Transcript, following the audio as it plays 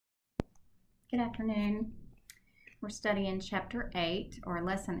Good afternoon. We're studying chapter 8, or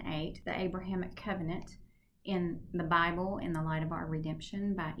lesson 8, the Abrahamic Covenant in the Bible in the Light of Our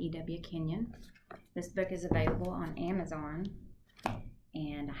Redemption by E.W. Kenyon. This book is available on Amazon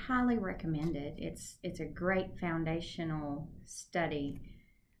and I highly recommend it. It's a great foundational study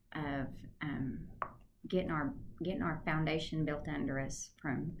of getting our foundation built under us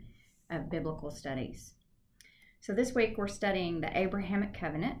from biblical studies. So this week we're studying the Abrahamic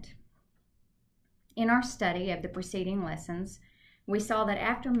Covenant. In our study of the preceding lessons, we saw that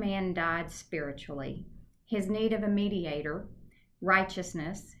after man died spiritually, his need of a mediator,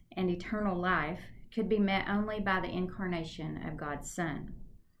 righteousness, and eternal life could be met only by the incarnation of God's Son.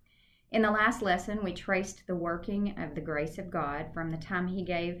 In the last lesson, we traced the working of the grace of God from the time he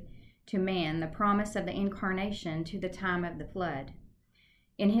gave to man the promise of the incarnation to the time of the flood,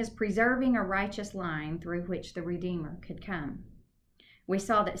 in his preserving a righteous line through which the Redeemer could come. We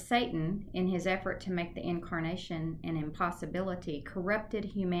saw that Satan, in his effort to make the incarnation an impossibility, corrupted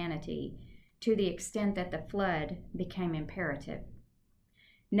humanity to the extent that the flood became imperative.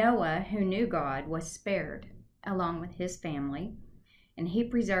 Noah, who knew God, was spared, along with his family, and he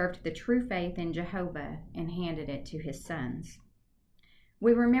preserved the true faith in Jehovah and handed it to his sons.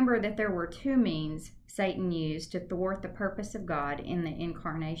 We remember that there were two means Satan used to thwart the purpose of God in the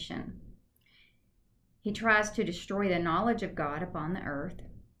incarnation. He tries to destroy the knowledge of God upon the earth,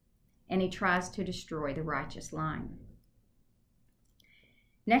 and he tries to destroy the righteous line.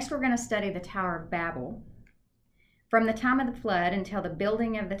 Next, we're going to study the Tower of Babel. From the time of the flood until the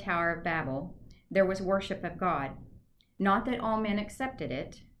building of the Tower of Babel, there was worship of God. Not that all men accepted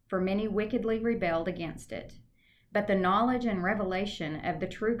it, for many wickedly rebelled against it, but the knowledge and revelation of the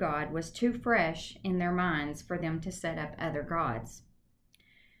true God was too fresh in their minds for them to set up other gods.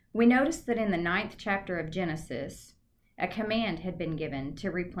 We noticed that in the 9th chapter of Genesis, a command had been given to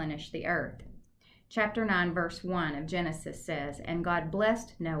replenish the earth. Chapter 9, verse 1 of Genesis says, "And God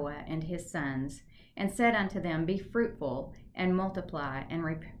blessed Noah and his sons, and said unto them, Be fruitful, and multiply,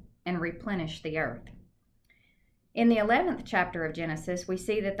 and replenish the earth." In the 11th chapter of Genesis, we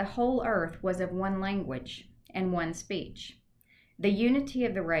see that the whole earth was of one language and one speech. The unity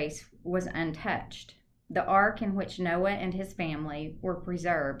of the race was untouched. The ark in which Noah and his family were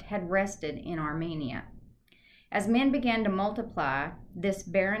preserved had rested in Armenia. As men began to multiply, this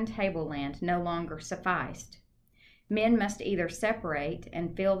barren tableland no longer sufficed. Men must either separate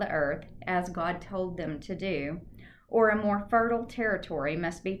and fill the earth, as God told them to do, or a more fertile territory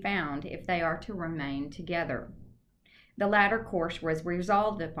must be found if they are to remain together. The latter course was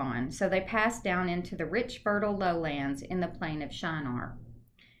resolved upon, so they passed down into the rich, fertile lowlands in the plain of Shinar.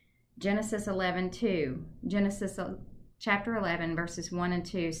 Genesis chapter 11, verses 1 and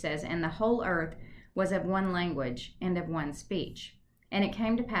 2 says, "And the whole earth was of one language and of one speech. And it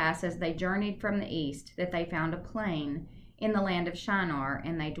came to pass, as they journeyed from the east, that they found a plain in the land of Shinar,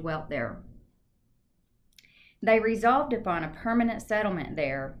 and they dwelt there." They resolved upon a permanent settlement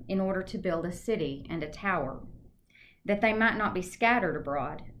there in order to build a city and a tower, that they might not be scattered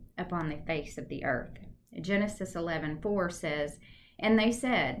abroad upon the face of the earth. Genesis 11:4 says, "And they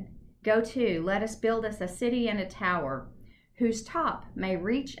said, Go to, let us build us a city and a tower, whose top may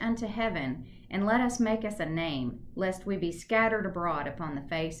reach unto heaven, and let us make us a name, lest we be scattered abroad upon the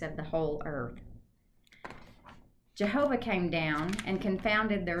face of the whole earth." Jehovah came down and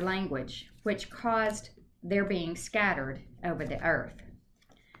confounded their language, which caused their being scattered over the earth.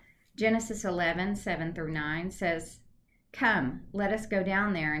 Genesis 11:7-9 says, "Come, let us go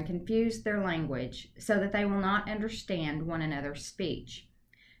down there and confuse their language, so that they will not understand one another's speech."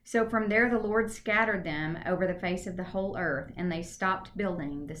 So from there the Lord scattered them over the face of the whole earth, and they stopped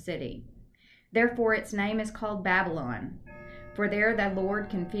building the city. Therefore its name is called Babylon, for there the Lord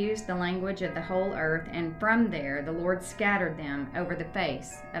confused the language of the whole earth, and from there the Lord scattered them over the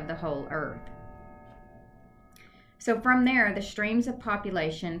face of the whole earth. So from there the streams of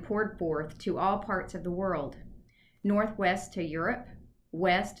population poured forth to all parts of the world, northwest to Europe,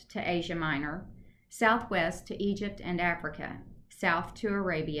 west to Asia Minor, southwest to Egypt and Africa, south to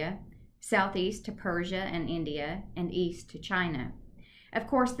Arabia, southeast to Persia and India, and east to China. Of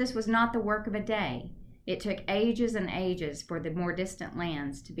course, this was not the work of a day. It took ages and ages for the more distant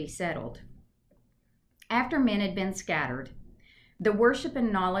lands to be settled. After men had been scattered, the worship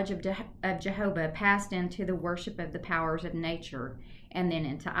and knowledge of Jehovah passed into the worship of the powers of nature, and then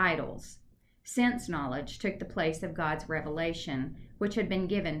into idols. Sense knowledge took the place of God's revelation, which had been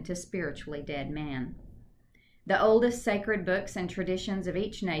given to spiritually dead man. The oldest sacred books and traditions of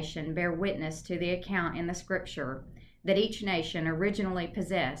each nation bear witness to the account in the Scripture that each nation originally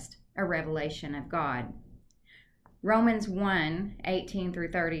possessed a revelation of God. Romans 1:18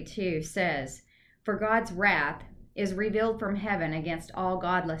 through 32 says, "For God's wrath is revealed from heaven against all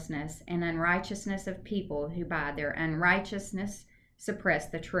godlessness and unrighteousness of people who by their unrighteousness suppress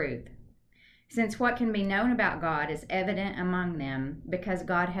the truth. Since what can be known about God is evident among them, because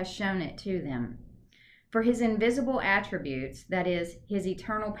God has shown it to them. For his invisible attributes, that is, his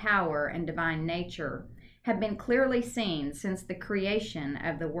eternal power and divine nature, have been clearly seen since the creation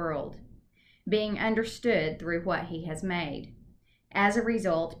of the world, being understood through what he has made. As a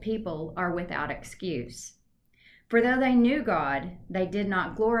result, people are without excuse. For though they knew God, they did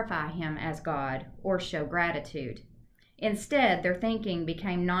not glorify him as God or show gratitude. Instead, their thinking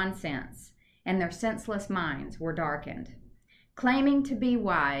became nonsense, and their senseless minds were darkened. Claiming to be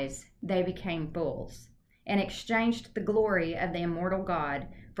wise, they became fools, and exchanged the glory of the immortal God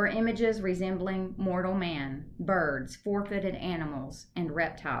for images resembling mortal man, birds, four-footed animals, and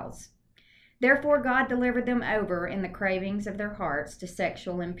reptiles. Therefore God delivered them over in the cravings of their hearts to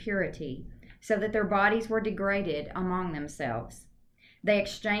sexual impurity, so that their bodies were degraded among themselves. They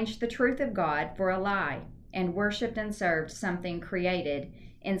exchanged the truth of God for a lie, and worshipped and served something created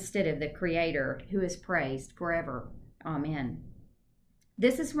instead of the Creator, who is praised forever. Amen.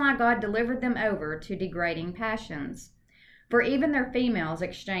 This is why God delivered them over to degrading passions. For even their females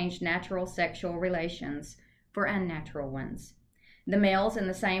exchanged natural sexual relations for unnatural ones. The males in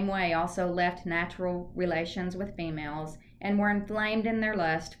the same way also left natural relations with females and were inflamed in their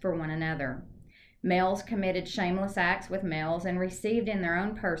lust for one another. Males committed shameless acts with males and received in their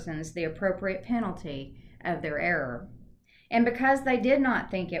own persons the appropriate penalty of their error. And because they did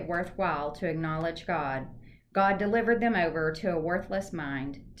not think it worthwhile to acknowledge God, God delivered them over to a worthless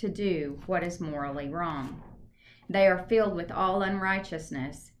mind to do what is morally wrong. They are filled with all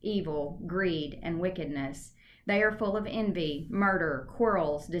unrighteousness, evil, greed, and wickedness. They are full of envy, murder,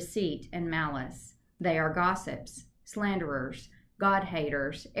 quarrels, deceit, and malice. They are gossips, slanderers,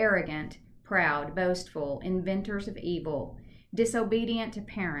 God-haters, arrogant, proud, boastful, inventors of evil, disobedient to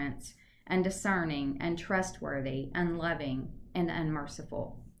parents, undiscerning, untrustworthy, unloving, and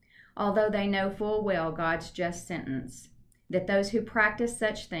unmerciful. Although they know full well God's just sentence, that those who practice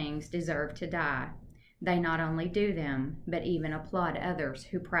such things deserve to die, they not only do them, but even applaud others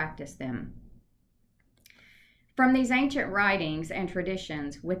who practice them. From these ancient writings and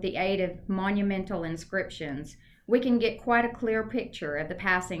traditions, with the aid of monumental inscriptions, we can get quite a clear picture of the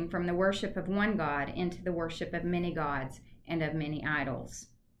passing from the worship of one God into the worship of many gods and of many idols.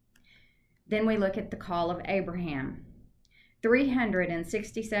 Then we look at the call of Abraham.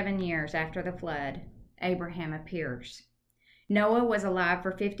 367 years after the flood, Abraham appears. Noah was alive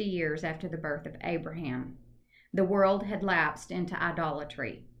for 50 years after the birth of Abraham. The world had lapsed into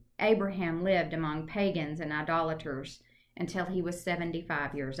idolatry. Abraham lived among pagans and idolaters until he was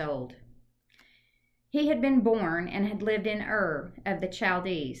 75 years old. He had been born and had lived in Ur of the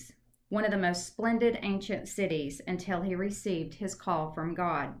Chaldees, one of the most splendid ancient cities, until he received his call from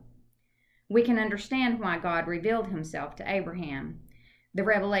God. We can understand why God revealed himself to Abraham. The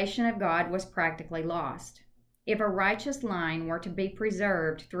revelation of God was practically lost. If a righteous line were to be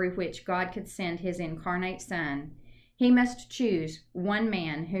preserved through which God could send his incarnate Son, he must choose one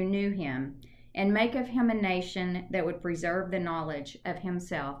man who knew him and make of him a nation that would preserve the knowledge of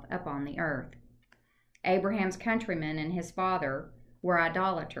himself upon the earth. Abraham's countrymen and his father were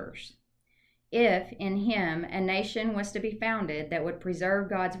idolaters. If in him a nation was to be founded that would preserve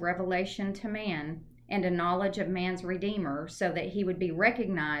God's revelation to man and a knowledge of man's Redeemer so that he would be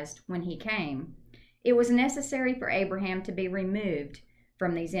recognized when he came, it was necessary for Abraham to be removed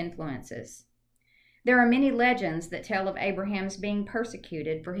from these influences. There are many legends that tell of Abraham's being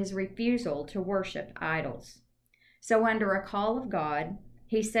persecuted for his refusal to worship idols. So under a call of God,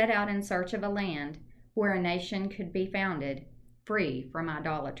 he set out in search of a land where a nation could be founded free from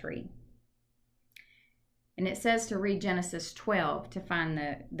idolatry. And it says to read Genesis 12 to find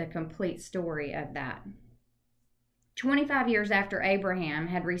the complete story of that. 25 years after Abraham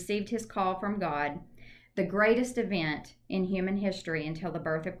had received his call from God, the greatest event in human history until the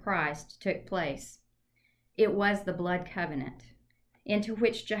birth of Christ took place. It was the blood covenant, into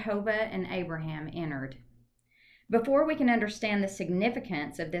which Jehovah and Abraham entered. Before we can understand the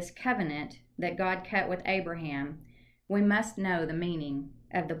significance of this covenant that God cut with Abraham, we must know the meaning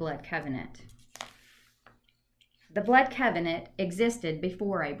of the blood covenant. The blood covenant existed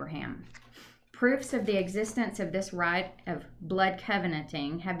before Abraham. Proofs of the existence of this rite of blood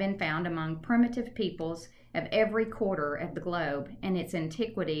covenanting have been found among primitive peoples of every quarter of the globe, and its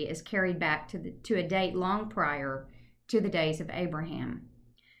antiquity is carried back to a date long prior to the days of Abraham.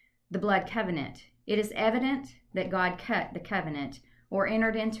 The blood covenant. It is evident that God cut the covenant or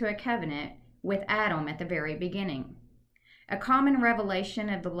entered into a covenant with Adam at the very beginning. A common revelation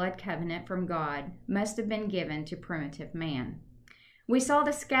of the blood covenant from God must have been given to primitive man. We saw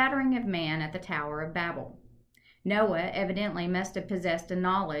the scattering of man at the Tower of Babel. Noah evidently must have possessed a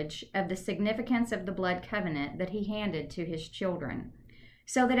knowledge of the significance of the blood covenant that he handed to his children,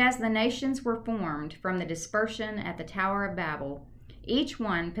 so that as the nations were formed from the dispersion at the Tower of Babel, each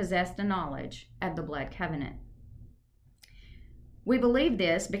one possessed a knowledge of the blood covenant. We believe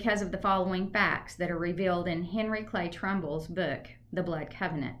this because of the following facts that are revealed in Henry Clay Trumbull's book, The Blood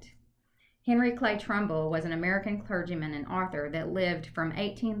Covenant. Henry Clay Trumbull was an American clergyman and author that lived from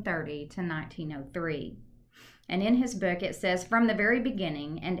 1830 to 1903. And in his book it says, "From the very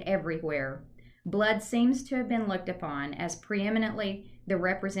beginning and everywhere, blood seems to have been looked upon as preeminently the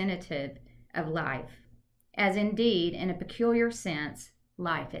representative of life, as indeed, in a peculiar sense,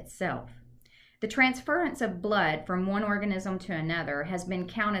 life itself. The transference of blood from one organism to another has been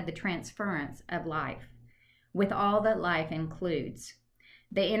counted the transference of life, with all that life includes.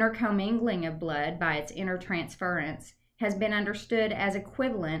 The intercommingling of blood by its intertransference has been understood as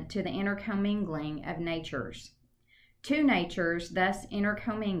equivalent to the intercommingling of natures. Two natures thus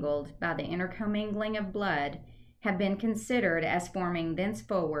intercommingled by the intercommingling of blood have been considered as forming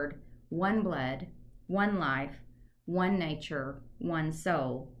thenceforward one blood, one life, one nature, one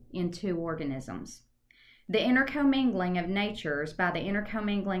soul, in two organisms. The intercommingling of natures by the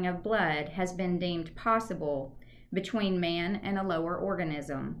intercommingling of blood has been deemed possible between man and a lower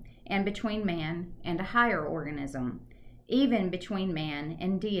organism, and between man and a higher organism, even between man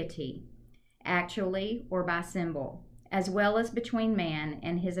and deity, actually or by symbol, as well as between man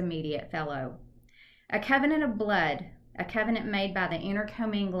and his immediate fellow. A covenant of blood, a covenant made by the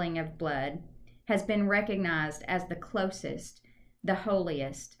intercommingling of blood, has been recognized as the closest, the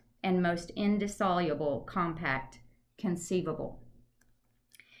holiest, and most indissoluble compact conceivable.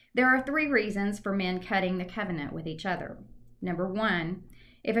 There are 3 reasons for men cutting the covenant with each other. Number 1,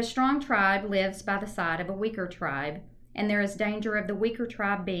 if a strong tribe lives by the side of a weaker tribe, and there is danger of the weaker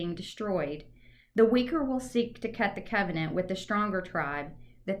tribe being destroyed, the weaker will seek to cut the covenant with the stronger tribe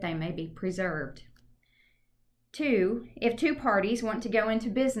that they may be preserved. 2, if 2 parties want to go into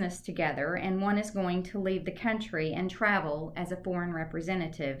business together and one is going to leave the country and travel as a foreign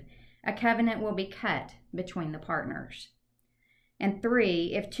representative, a covenant will be cut between the partners. And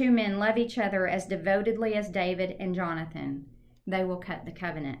 3, if 2 men love each other as devotedly as David and Jonathan, they will cut the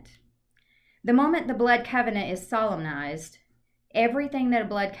covenant. The moment the blood covenant is solemnized, everything that a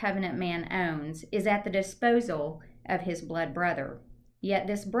blood covenant man owns is at the disposal of his blood brother. Yet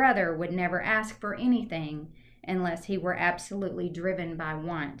this brother would never ask for anything unless he were absolutely driven by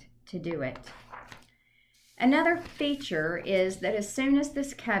want to do it. Another feature is that as soon as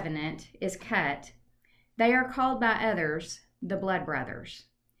this covenant is cut, they are called by others the blood brothers.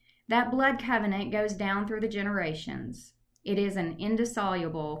 That blood covenant goes down through the generations. It is an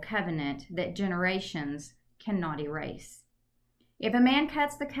indissoluble covenant that generations cannot erase. If a man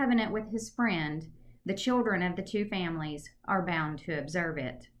cuts the covenant with his friend, the children of the 2 families are bound to observe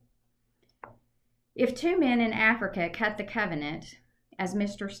it. If 2 men in Africa cut the covenant, as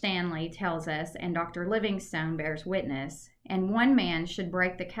Mr. Stanley tells us and Dr. Livingstone bears witness, and one man should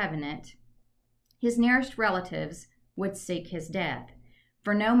break the covenant, his nearest relatives would seek his death,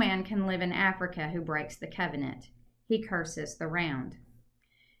 for no man can live in Africa who breaks the covenant. He curses the ground.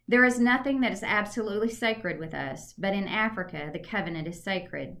 There is nothing that is absolutely sacred with us, but in Africa the covenant is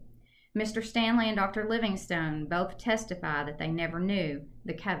sacred. Mr. Stanley and Dr. Livingstone both testify that they never knew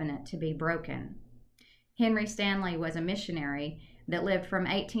the covenant to be broken. Henry Stanley was a missionary that lived from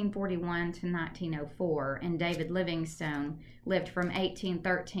 1841 to 1904, and David Livingstone lived from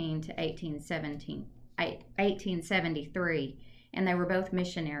 1813 to 1873, and they were both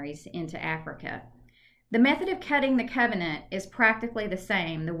missionaries into Africa. The method of cutting the covenant is practically the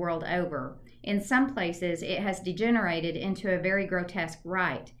same the world over. In some places, it has degenerated into a very grotesque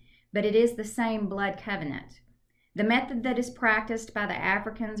rite, but it is the same blood covenant. The method that is practiced by the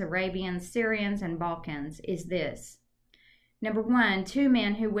Africans, Arabians, Syrians, and Balkans is this. Number 1, 2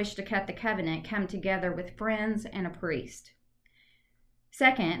 men who wish to cut the covenant come together with friends and a priest.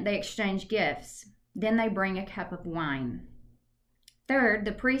 Second, they exchange gifts. Then they bring a cup of wine. Third,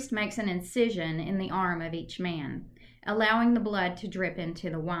 the priest makes an incision in the arm of each man, allowing the blood to drip into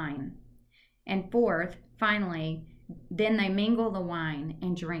the wine. And fourth, finally, then they mingle the wine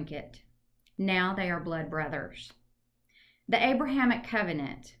and drink it. Now they are blood brothers. The Abrahamic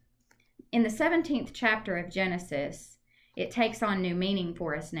Covenant. In the 17th chapter of Genesis, it takes on new meaning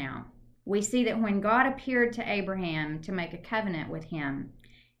for us now. We see that when God appeared to Abraham to make a covenant with him,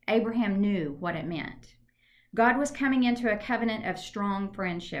 Abraham knew what it meant. God was coming into a covenant of strong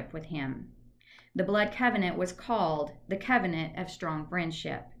friendship with him. The blood covenant was called the covenant of strong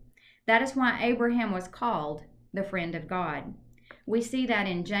friendship. That is why Abraham was called the friend of God. We see that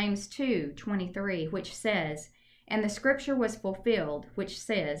in James 2:23, which says, "And the scripture was fulfilled, which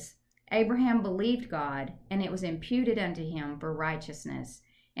says, Abraham believed God, and it was imputed unto him for righteousness,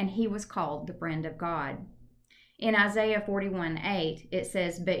 and he was called the friend of God." In Isaiah 41:8, it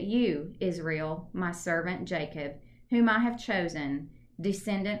says, "But you, Israel, my servant Jacob, whom I have chosen,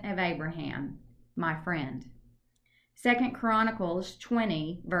 descendant of Abraham, my friend." 2 Chronicles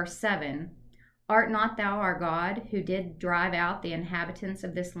 20, verse 7, "Art not thou our God, who did drive out the inhabitants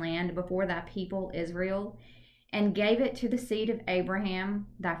of this land before thy people Israel, and gave it to the seed of Abraham,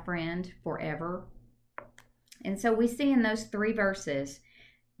 thy friend, forever?" And so we see in those 3 verses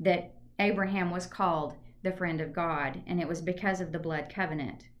that Abraham was called the friend of God, and it was because of the blood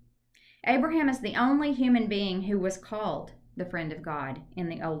covenant. Abraham is the only human being who was called the friend of God in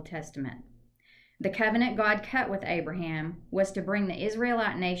the Old Testament. The covenant God cut with Abraham was to bring the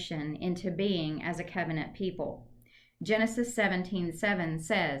Israelite nation into being as a covenant people. Genesis 17:7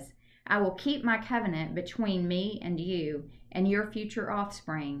 says, "I will keep my covenant between me and you and your future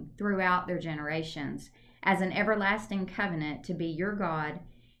offspring throughout their generations, as an everlasting covenant to be your God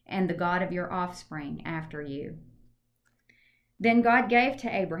and the God of your offspring after you." Then God gave to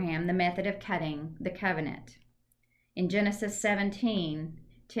Abraham the method of cutting the covenant. In Genesis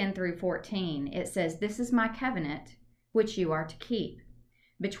 17:10 through 14, it says, "This is my covenant, which you are to keep.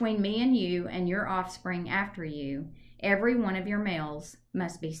 Between me and you and your offspring after you, every one of your males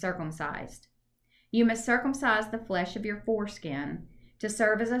must be circumcised. You must circumcise the flesh of your foreskin to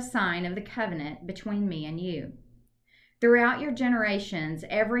serve as a sign of the covenant between me and you. Throughout your generations,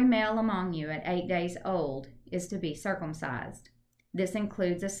 every male among you at 8 days old is to be circumcised. This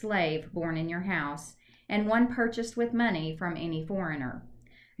includes a slave born in your house and one purchased with money from any foreigner,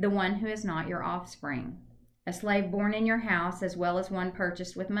 the one who is not your offspring. A slave born in your house as well as one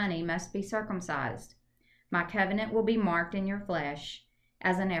purchased with money must be circumcised. My covenant will be marked in your flesh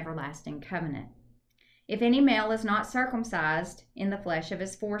as an everlasting covenant. If any male is not circumcised in the flesh of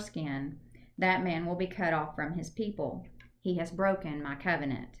his foreskin, that man will be cut off from his people. He has broken my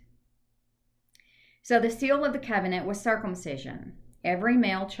covenant." So the seal of the covenant was circumcision. Every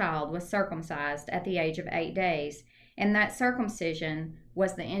male child was circumcised at the age of 8 days, and that circumcision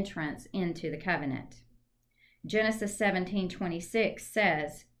was the entrance into the covenant. Genesis 17:26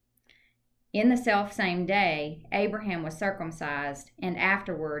 says, "In the selfsame day Abraham was circumcised, and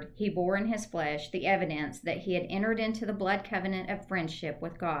afterward he bore in his flesh the evidence that he had entered into the blood covenant of friendship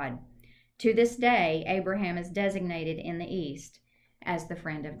with God. To this day, Abraham is designated in the East as the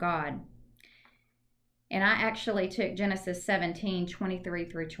friend of God." And I actually took Genesis 17:23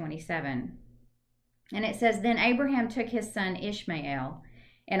 through 27. And it says, "Then Abraham took his son Ishmael,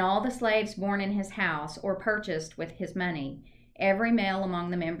 and all the slaves born in his house or purchased with his money, every male among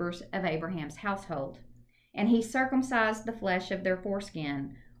the members of Abraham's household. And he circumcised the flesh of their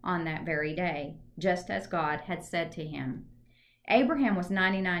foreskin on that very day, just as God had said to him. Abraham was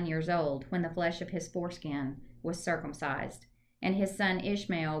 99 years old when the flesh of his foreskin was circumcised, and his son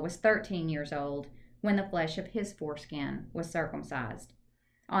Ishmael was 13 years old when the flesh of his foreskin was circumcised.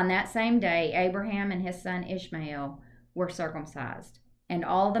 On that same day, Abraham and his son Ishmael were circumcised, and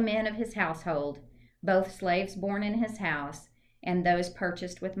all the men of his household, both slaves born in his house and those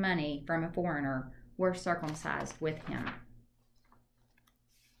purchased with money from a foreigner, were circumcised with him."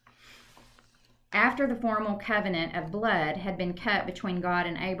 After the formal covenant of blood had been cut between God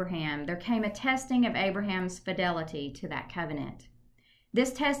and Abraham, there came a testing of Abraham's fidelity to that covenant.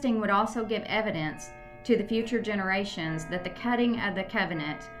 This testing would also give evidence to the future generations that the cutting of the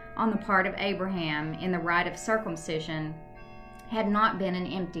covenant on the part of Abraham in the rite of circumcision had not been an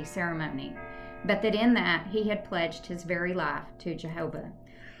empty ceremony, but that in that he had pledged his very life to Jehovah.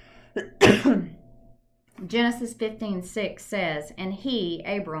 Genesis 15:6 says, "And he,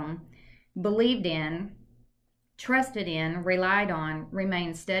 Abram, believed in, trusted in, relied on,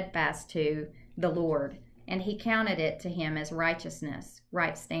 remained steadfast to the Lord, and he counted it to him as righteousness,"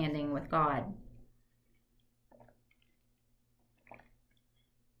 right standing with God.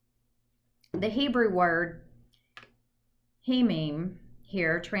 The Hebrew word hemim,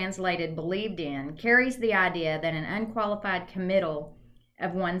 here translated believed in, carries the idea that an unqualified committal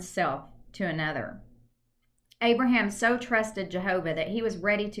of oneself to another. Abraham so trusted Jehovah that he was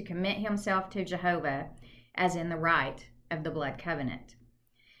ready to commit himself to Jehovah as in the rite of the blood covenant.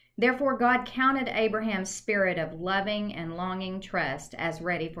 Therefore, God counted Abraham's spirit of loving and longing trust as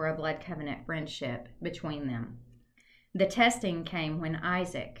ready for a blood covenant friendship between them. The testing came when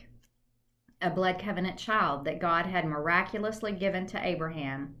Isaac, a blood covenant child that God had miraculously given to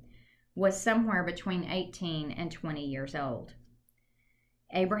Abraham, was somewhere between 18 and 20 years old.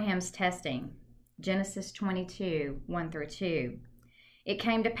 Abraham's testing, Genesis 22, 1 through 2. It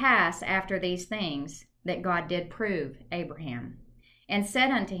came to pass after these things that God did prove Abraham, and said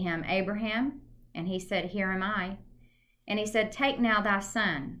unto him, Abraham, and he said, Here am I. And he said, Take now thy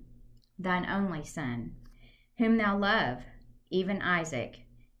son, thine only son, whom thou love, even Isaac,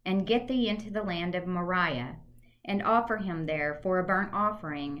 and get thee into the land of Moriah, and offer him there for a burnt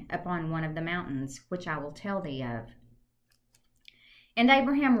offering upon one of the mountains, which I will tell thee of. And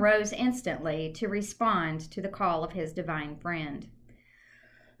Abraham rose instantly to respond to the call of his divine friend.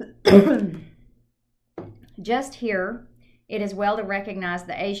 Just here, it is well to recognize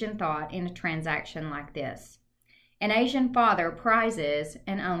the Asian thought in a transaction like this. An Asian father prizes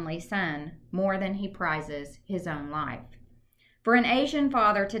an only son more than he prizes his own life. For an Asian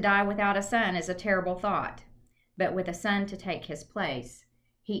father to die without a son is a terrible thought, but with a son to take his place,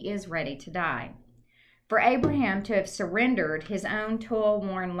 he is ready to die. For Abraham to have surrendered his own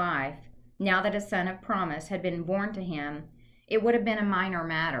toil-worn life, now that a son of promise had been born to him, it would have been a minor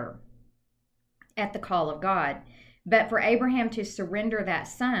matter at the call of God. But for Abraham to surrender that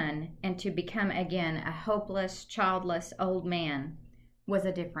son and to become again a hopeless, childless old man was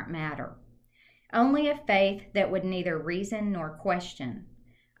a different matter. Only a faith that would neither reason nor question,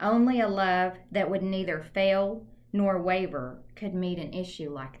 only a love that would neither fail nor waver could meet an issue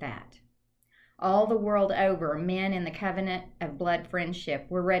like that. All the world over, men in the covenant of blood friendship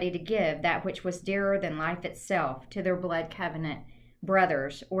were ready to give that which was dearer than life itself to their blood covenant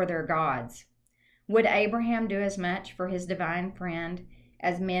brothers or their gods. Would Abraham do as much for his divine friend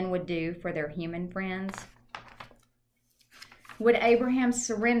as men would do for their human friends? Would Abraham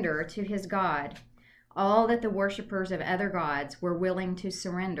surrender to his God all that the worshippers of other gods were willing to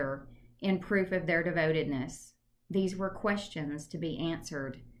surrender in proof of their devotedness? These were questions to be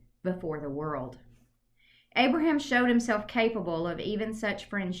answered before the world. Abraham showed himself capable of even such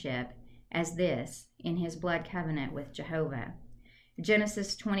friendship as this in his blood covenant with Jehovah.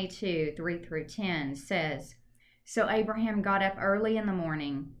 Genesis 22, 3 through 10 says, So Abraham got up early in the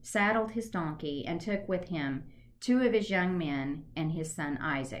morning, saddled his donkey, and took with him 2 of his young men and his son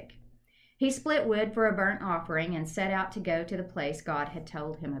Isaac. He split wood for a burnt offering and set out to go to the place God had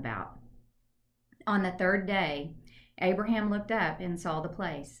told him about. On the 3rd day, Abraham looked up and saw the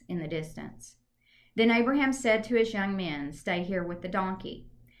place in the distance. Then Abraham said to his young men, Stay here with the donkey.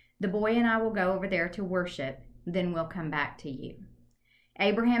 The boy and I will go over there to worship, then we'll come back to you.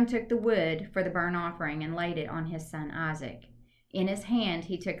 Abraham took the wood for the burnt offering and laid it on his son Isaac. In his hand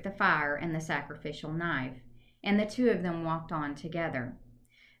he took the fire and the sacrificial knife, and the 2 of them walked on together.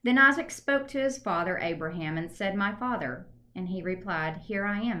 Then Isaac spoke to his father Abraham and said, My father. And he replied, Here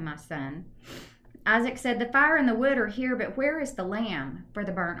I am, my son. Isaac said, The fire and the wood are here, but where is the lamb for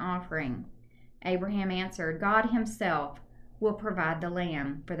the burnt offering? Abraham answered, God himself will provide the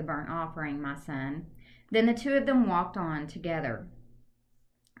lamb for the burnt offering, my son. Then the 2 of them walked on together.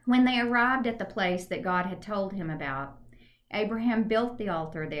 When they arrived at the place that God had told him about, Abraham built the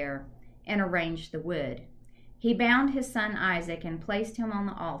altar there and arranged the wood. He bound his son Isaac and placed him on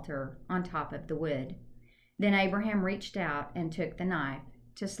the altar on top of the wood. Then Abraham reached out and took the knife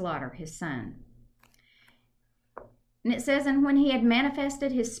to slaughter his son. And it says, And when he had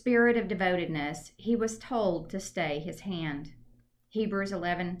manifested his spirit of devotedness, he was told to stay his hand. Hebrews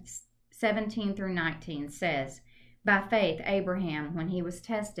 11, 17 through 19 says, By faith Abraham, when he was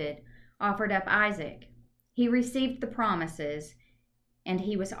tested, offered up Isaac. He received the promises, and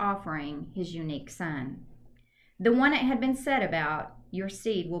he was offering his unique son. The one it had been said about, Your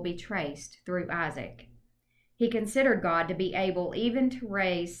seed will be traced through Isaac. He considered God to be able even to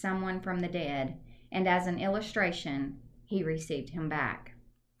raise someone from the dead, and as an illustration, he received him back.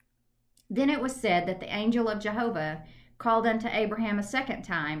 Then it was said that the angel of Jehovah called unto Abraham a 2nd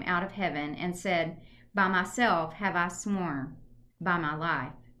time out of heaven and said, By myself have I sworn, by my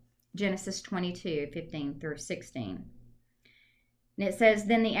life. Genesis 22, 15 through 16. And it says,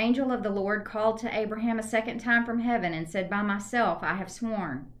 Then the angel of the Lord called to Abraham a 2nd time from heaven and said, By myself I have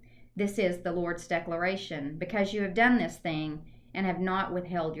sworn. This is the Lord's declaration, because you have done this thing and have not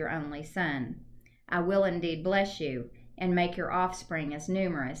withheld your only son. I will indeed bless you and make your offspring as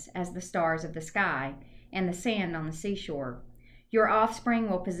numerous as the stars of the sky and the sand on the seashore. Your offspring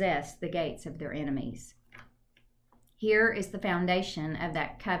will possess the gates of their enemies. Here is the foundation of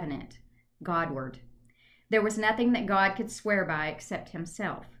that covenant, Godward. There was nothing that God could swear by except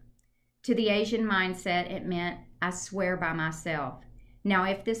himself. To the Asian mindset, it meant, I swear by myself. Now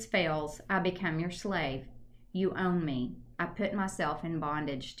if this fails, I become your slave. You own me. I put myself in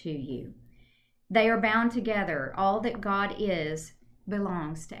bondage to you. They are bound together. All that God is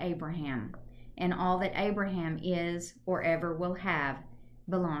belongs to Abraham, and all that Abraham is or ever will have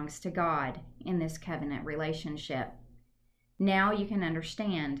belongs to God in this covenant relationship. Now you can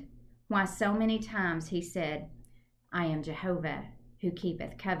understand why so many times he said, I am Jehovah who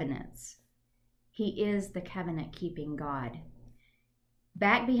keepeth covenants. He is the covenant-keeping God.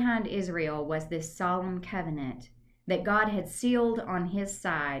 Back behind Israel was this solemn covenant that God had sealed on his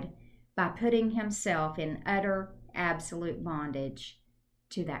side by putting himself in utter, absolute bondage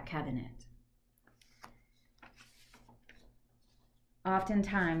to that covenant.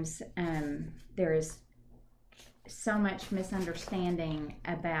 Oftentimes, there is so much misunderstanding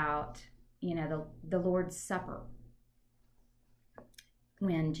about, the Lord's Supper.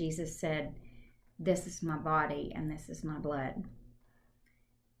 When Jesus said, this is my body and this is my blood.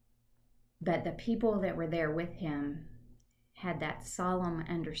 But the people that were there with him had that solemn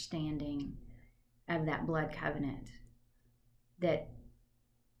understanding of that blood covenant that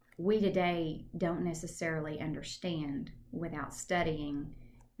we today don't necessarily understand without studying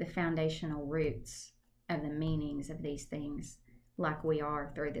the foundational roots of the meanings of these things like we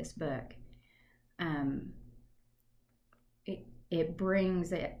are through this book. It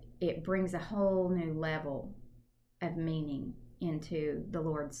brings a whole new level of meaning into the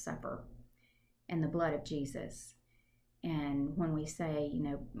Lord's Supper and the blood of Jesus. And when we say,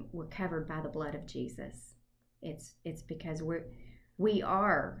 we're covered by the blood of Jesus, it's because we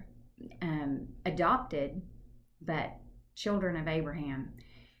are adopted, but children of Abraham.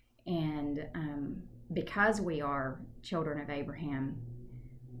 And because we are children of Abraham,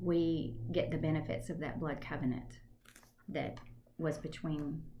 we get the benefits of that blood covenant that was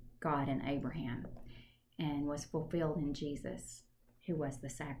between God and Abraham and was fulfilled in Jesus, who was the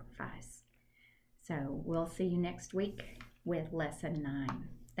sacrifice. So we'll see you next week with Lesson 9.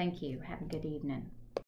 Thank you. Have a good evening.